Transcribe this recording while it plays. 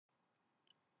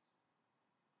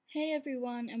Hey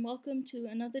everyone, and welcome to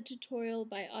another tutorial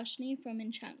by Ashni from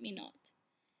Enchant Me Not.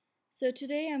 So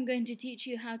today I'm going to teach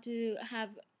you how to have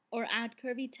or add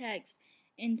curvy text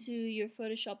into your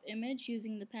Photoshop image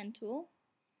using the pen tool,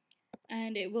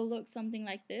 and it will look something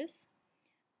like this.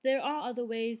 There are other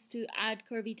ways to add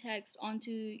curvy text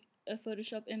onto a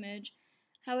Photoshop image.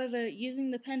 However,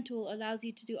 using the pen tool allows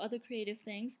you to do other creative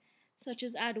things, such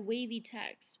as add wavy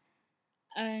text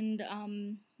and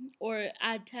or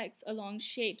add text along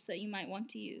shapes that you might want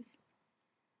to use.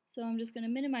 So I'm just going to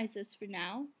minimize this for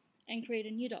now and create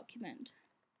a new document.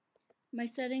 My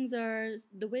settings are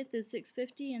the width is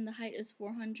 650 and the height is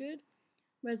 400.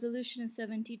 Resolution is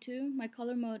 72. My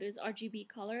color mode is RGB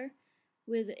color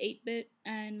with 8-bit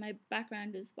and my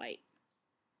background is white.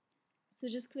 So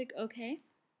just click OK,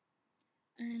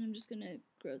 and I'm just going to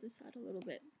grow this out a little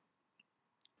bit.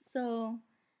 So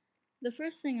the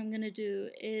first thing I'm going to do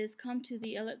is come to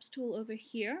the ellipse tool over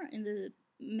here in the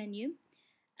menu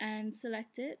and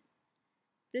select it.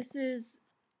 This is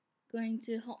going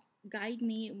to help guide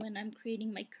me when I'm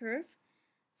creating my curve.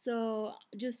 So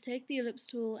just take the ellipse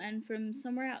tool and from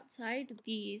somewhere outside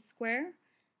the square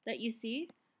that you see,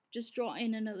 just draw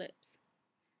in an ellipse.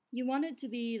 You want it to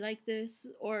be like this,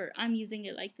 or I'm using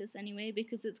it like this anyway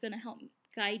because it's going to help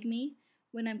guide me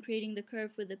when I'm creating the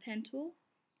curve with the pen tool.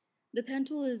 The pen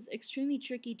tool is extremely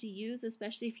tricky to use,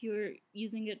 especially if you're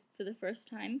using it for the first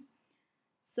time.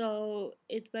 So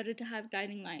it's better to have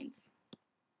guiding lines.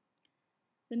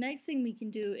 The next thing we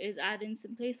can do is add in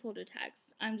some placeholder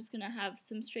text. I'm just going to have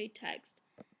some straight text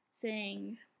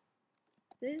saying,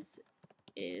 "This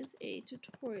is a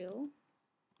tutorial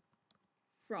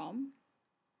from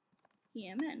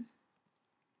EMN."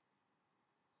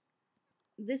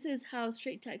 This is how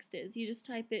straight text is. You just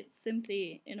type it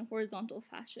simply in a horizontal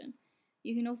fashion.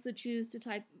 You can also choose to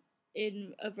type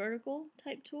in a vertical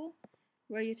type tool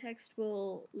where your text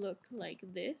will look like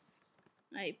this.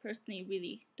 I personally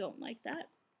really don't like that.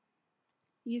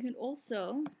 You can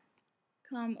also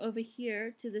come over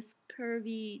here to this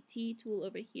curvy T tool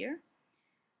over here,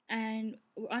 and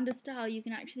under style you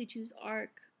can actually choose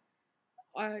arc,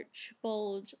 arch,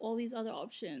 bulge, all these other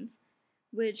options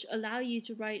which allow you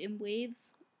to write in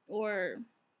waves or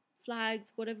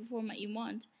flags, whatever format you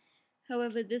want.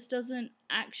 However, this doesn't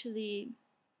actually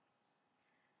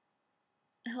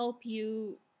help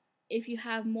you if you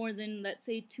have more than, let's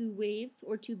say, 2 waves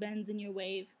or 2 bends in your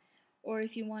wave, or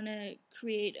if you want to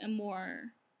create a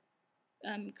more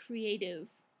creative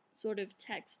sort of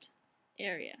text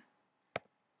area.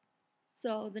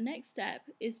 So the next step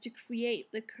is to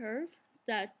create the curve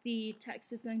that the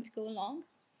text is going to go along.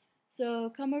 So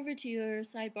come over to your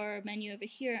sidebar menu over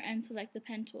here and select the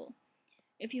pen tool.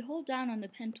 If you hold down on the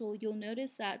pen tool, you'll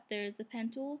notice that there's the pen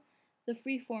tool, the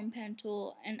freeform pen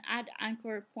tool, and add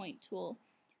anchor point tool,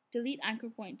 delete anchor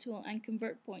point tool, and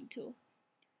convert point tool.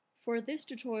 For this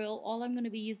tutorial, all I'm going to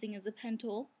be using is a pen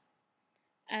tool,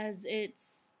 as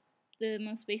it's the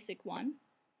most basic one.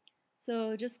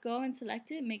 So just go and select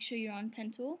it, make sure you're on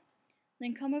pen tool,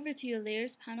 then come over to your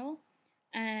layers panel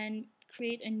and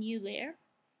create a new layer.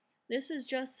 This is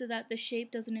just so that the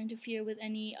shape doesn't interfere with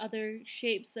any other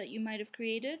shapes that you might have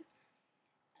created,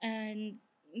 and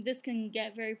this can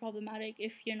get very problematic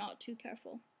if you're not too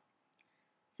careful.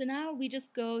 So now we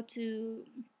just go to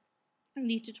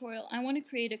the tutorial. I want to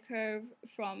create a curve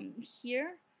from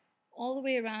here all the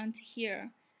way around to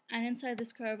here, and inside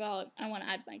this curve I want to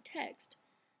add my text.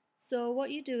 So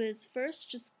what you do is first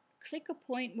just click a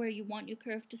point where you want your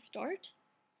curve to start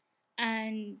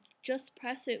and just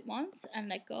press it once and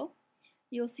let go.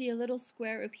 You'll see a little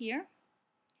square appear.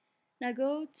 Now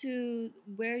go to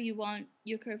where you want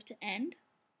your curve to end.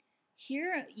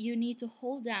 Here you need to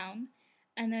hold down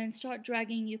and then start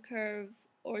dragging your curve,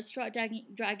 or start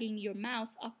dragging your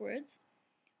mouse upwards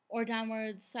or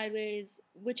downwards, sideways,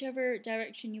 whichever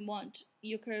direction you want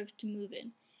your curve to move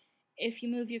in. If you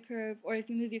move your curve, or if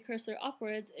you move your cursor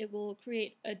upwards, it will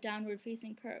create a downward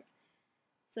facing curve.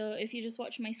 So if you just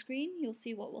watch my screen, you'll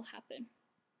see what will happen.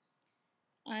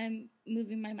 I'm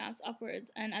moving my mouse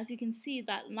upwards, and as you can see,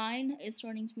 that line is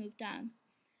starting to move down.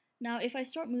 Now if I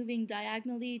start moving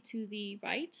diagonally to the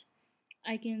right,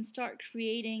 I can start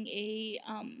creating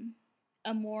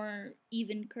a more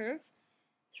even curve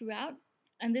throughout,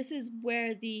 and this is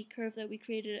where the curve that we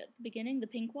created at the beginning, the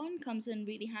pink one, comes in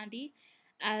really handy,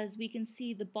 as we can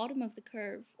see the bottom of the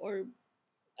curve, or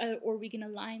we can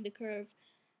align the curve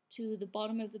to the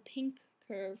bottom of the pink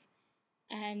curve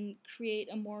and create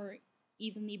a more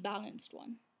evenly balanced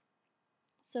one.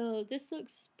 So this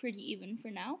looks pretty even for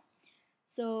now.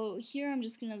 So here I'm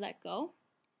just going to let go.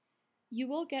 You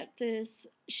will get this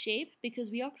shape because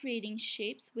we are creating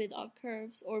shapes with our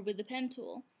curves or with the pen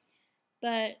tool.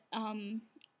 but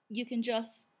you can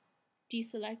just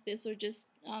deselect this or just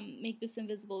make this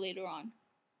invisible later on.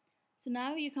 So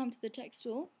now you come to the text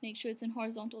tool, make sure it's in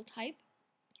horizontal type,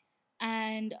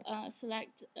 and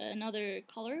select another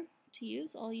color to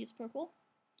use. I'll use purple.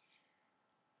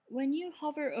 When you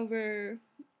hover over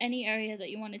any area that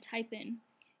you want to type in,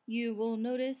 you will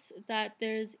notice that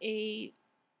there's a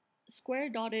square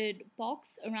dotted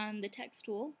box around the text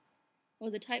tool or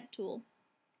the type tool,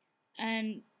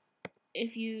 and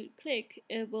if you click,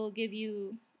 it will give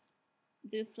you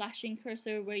the flashing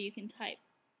cursor where you can type.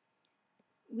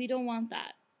 We don't want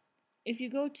that. If you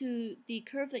go to the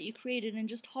curve that you created and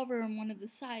just hover on one of the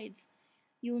sides,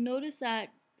 you'll notice that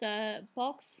the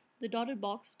dotted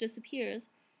box disappears,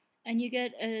 and you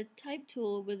get a type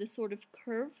tool with a sort of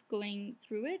curve going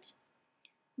through it.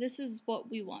 This is what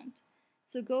we want.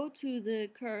 So go to the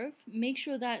curve, make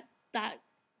sure that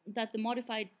the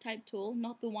modified type tool,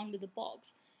 not the one with the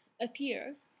box,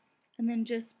 appears, and then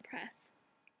just press.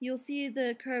 You'll see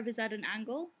the curve is at an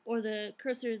angle, or the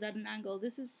cursor is at an angle.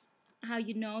 This is how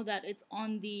you know that it's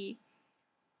on the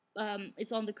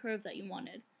curve that you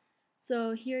wanted.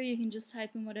 So here you can just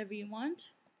type in whatever you want.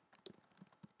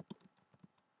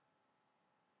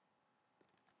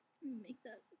 Make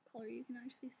that color you can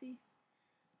actually see.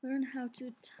 Learn how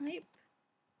to type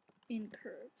in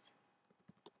curves.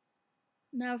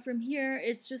 Now from here,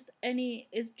 it just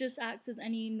acts as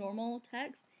any normal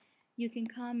text. You can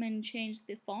come and change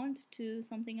the font to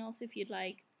something else if you'd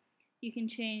like. You can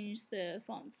change the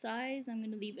font size. I'm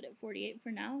going to leave it at 48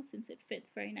 for now since it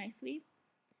fits very nicely.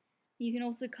 You can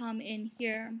also come in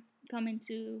here, come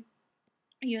into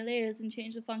your layers and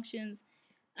change the functions,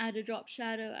 add a drop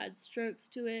shadow, add strokes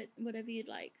to it, whatever you'd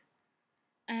like.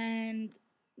 And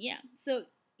yeah, so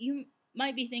you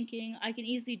might be thinking, I can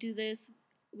easily do this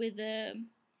with a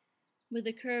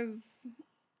curve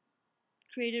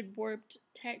created warped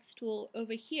text tool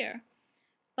over here.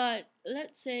 But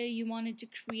let's say you wanted to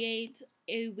create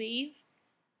a wave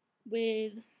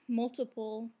with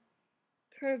multiple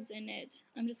curves in it.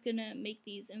 I'm just gonna make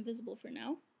these invisible for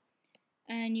now.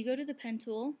 And you go to the pen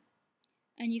tool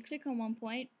and you click on one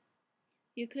point,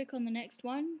 you click on the next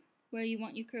one where you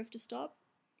want your curve to stop,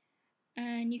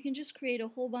 and you can just create a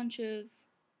whole bunch of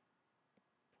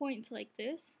points like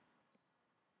this,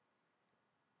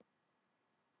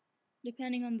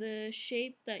 depending on the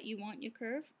shape that you want your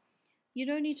curve. You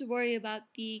don't need to worry about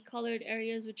the colored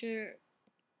areas which are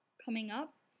coming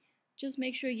up. Just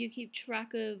make sure you keep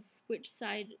track of which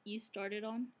side you started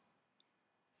on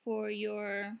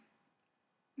your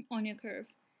curve.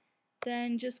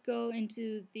 Then just go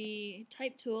into the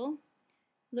type tool,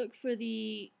 look for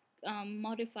the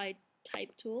modified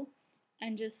type tool,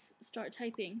 and just start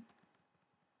typing.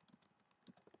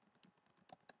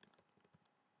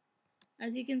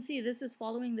 As you can see, this is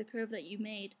following the curve that you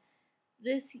made.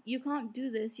 You can't do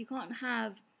this, you can't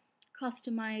have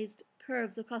customized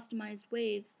curves or customized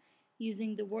waves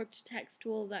using the warped text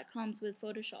tool that comes with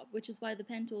Photoshop, which is why the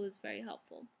pen tool is very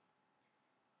helpful.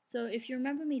 So if you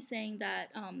remember me saying that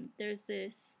there's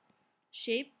this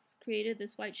shape created,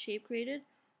 this white shape created,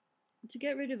 to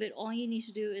get rid of it, all you need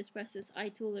to do is press this eye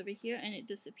tool over here and it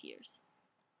disappears.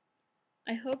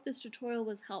 I hope this tutorial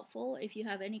was helpful. If you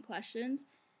have any questions,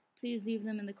 please leave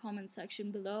them in the comments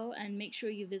section below and make sure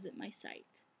you visit my site.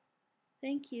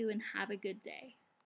 Thank you and have a good day.